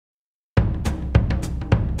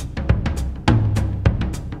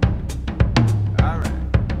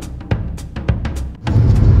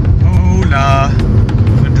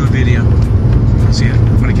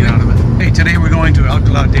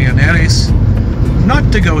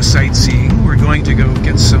to go sightseeing. We're going to go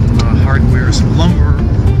get some hardware, some lumber,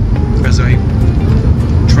 as I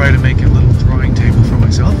try to make a little drawing table for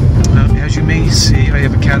myself. As you may see, I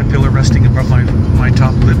have a caterpillar resting above my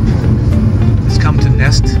top lip. It's come to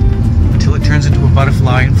nest until it turns into a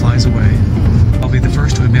butterfly and flies away. I'll be the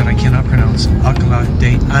first to admit I cannot pronounce Alcalá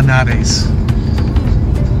de Henares.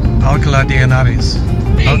 Alcalá de Henares.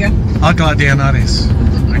 There you go. Alcalá de Henares.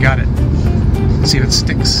 I got it. Let's see if it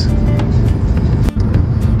sticks.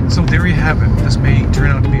 So there you have it. This may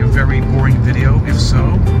turn out to be a very boring video. If so,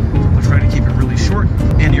 I'll try to keep it really short,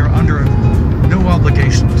 and you're under no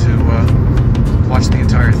obligation to watch the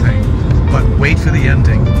entire thing. But wait for the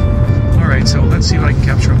ending. Alright, so let's see what I can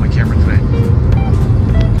capture on my camera today.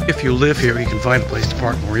 If you live here, you can find a place to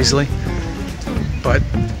park more easily. But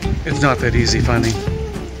it's not that easy finding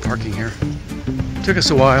parking here. Took us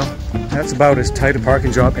a while. That's about as tight a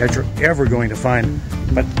parking job as you're ever going to find.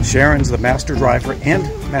 But Sharon's the master driver and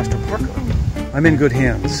master parker. I'm in good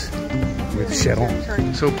hands with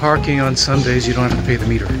Sharon. So parking on Sundays, you don't have to pay the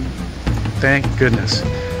meter. Thank goodness.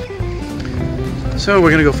 So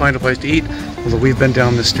we're gonna go find a place to eat. Although we've been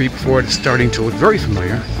down the street before, it's starting to look very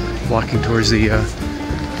familiar. Walking towards the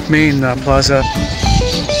main plaza.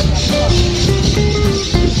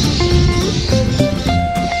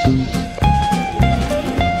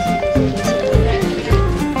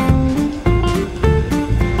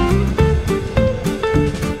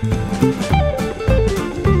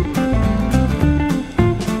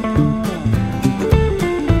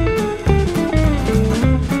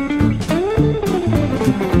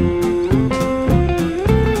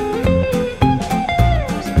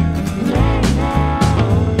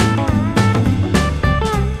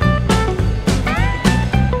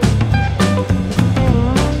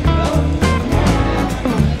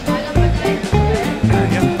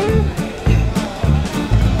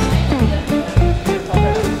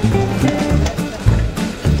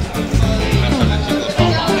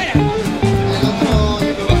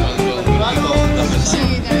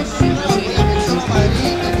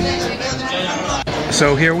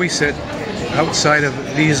 So here we sit outside of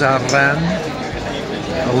Vizaran,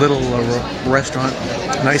 a little restaurant.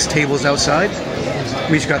 Nice tables outside.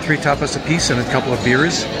 We each got 3 tapas apiece and a couple of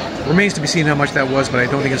beers. Remains to be seen how much that was, but I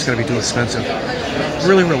don't think it's going to be too expensive.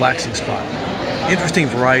 Really relaxing spot. Interesting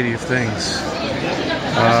variety of things.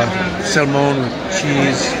 Salmon with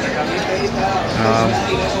cheese,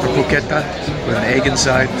 croqueta with an egg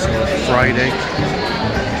inside, so a fried egg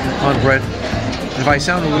on bread. If I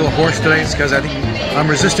sound a little hoarse today, it's because I think I'm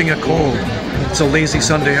resisting a cold. It's a lazy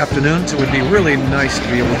Sunday afternoon, so it would be really nice to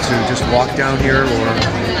be able to just walk down here or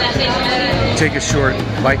take a short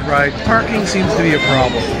bike ride. Parking seems to be a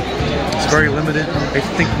problem. It's very limited. I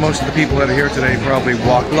think most of the people that are here today probably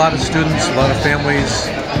walk. A lot of students, a lot of families,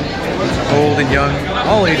 old and young,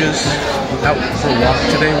 all ages, out for a walk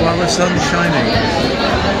today while the sun's shining.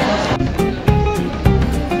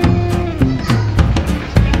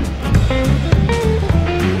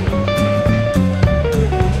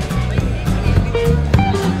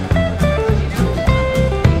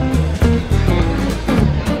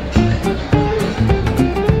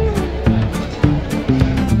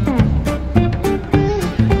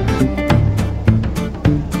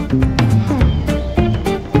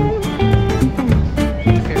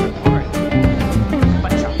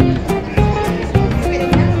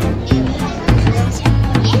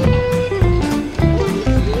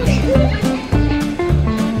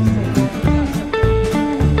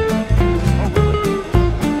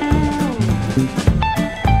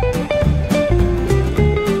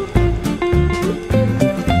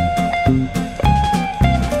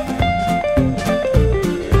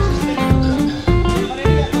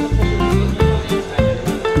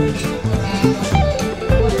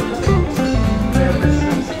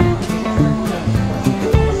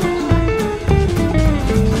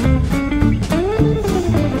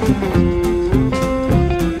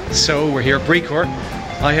 So we're here at Bricor.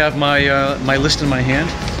 I have my list in my hand.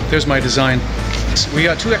 There's my design. We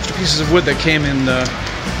got 2 extra pieces of wood that came in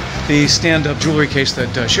the stand-up jewelry case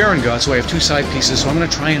that Sharon got, so I have 2 side pieces. So I'm going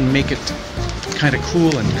to try and make it kind of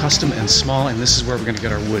cool and custom and small, and this is where we're going to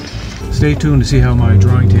get our wood. Stay tuned to see how my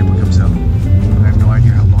drawing table comes